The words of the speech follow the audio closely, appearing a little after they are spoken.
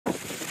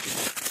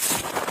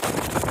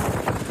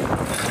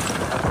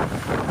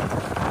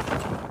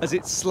as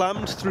it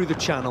slammed through the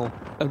channel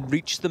and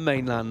reached the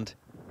mainland.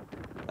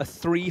 A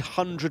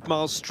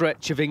 300-mile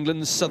stretch of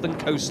England's southern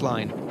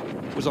coastline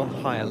was on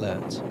high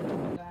alert.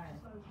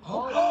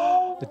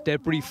 The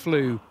debris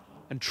flew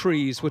and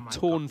trees were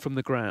torn from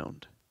the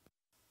ground.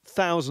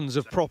 Thousands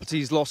of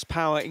properties lost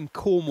power in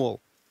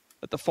Cornwall.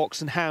 At the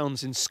Fox and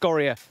Hounds in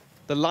Scoria,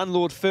 the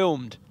landlord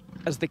filmed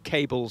as the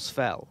cables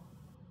fell.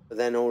 But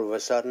then all of a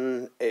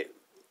sudden,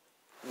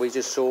 we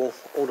just saw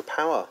all the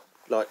power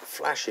like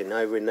flashing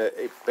over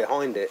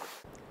behind it.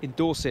 In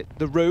Dorset,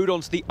 the road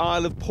onto the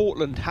Isle of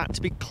Portland had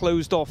to be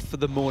closed off for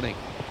the morning.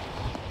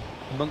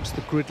 Amongst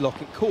the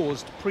gridlock it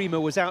caused,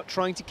 Prima was out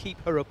trying to keep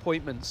her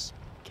appointments,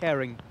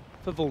 caring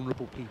for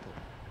vulnerable people.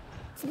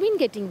 It's been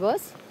getting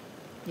worse.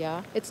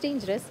 Yeah, it's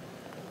dangerous.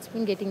 It's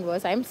been getting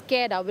worse. I'm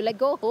scared. Will I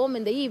go home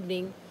in the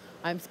evening?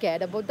 I'm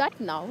scared about that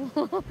now.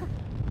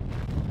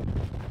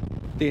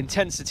 The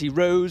intensity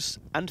rose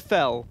and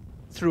fell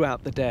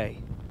throughout the day.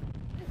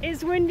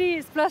 It's windy,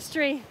 it's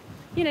blustery.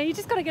 You know, you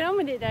just got to get on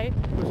with it, though. I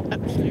was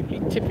absolutely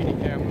tipping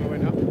it down when I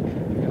went up.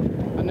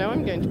 And now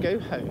I'm going to go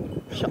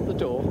home, shut the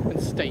door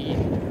and stay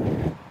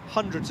in.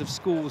 Hundreds of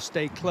schools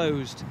stayed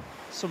closed.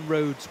 Some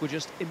roads were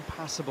just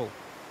impassable.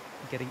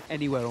 Getting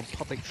anywhere on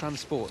public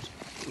transport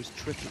was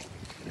tricky.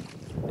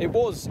 It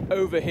was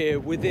over here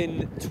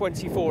within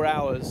 24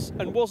 hours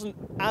and wasn't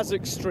as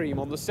extreme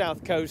on the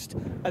south coast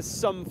as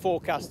some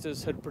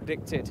forecasters had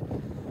predicted.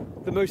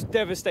 The most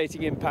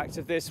devastating impact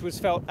of this was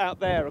felt out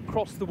there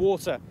across the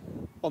water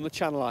on the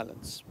Channel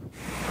Islands.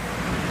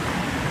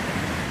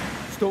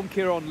 Storm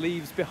Ciaran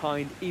leaves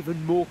behind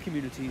even more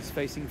communities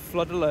facing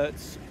flood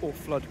alerts or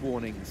flood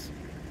warnings,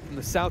 from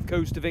the south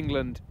coast of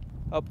England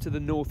up to the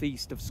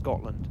northeast of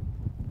Scotland.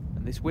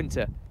 And this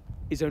winter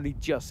is only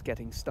just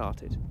getting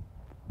started.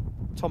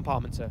 Tom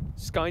Parmenter,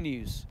 Sky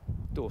News,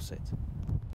 Dorset.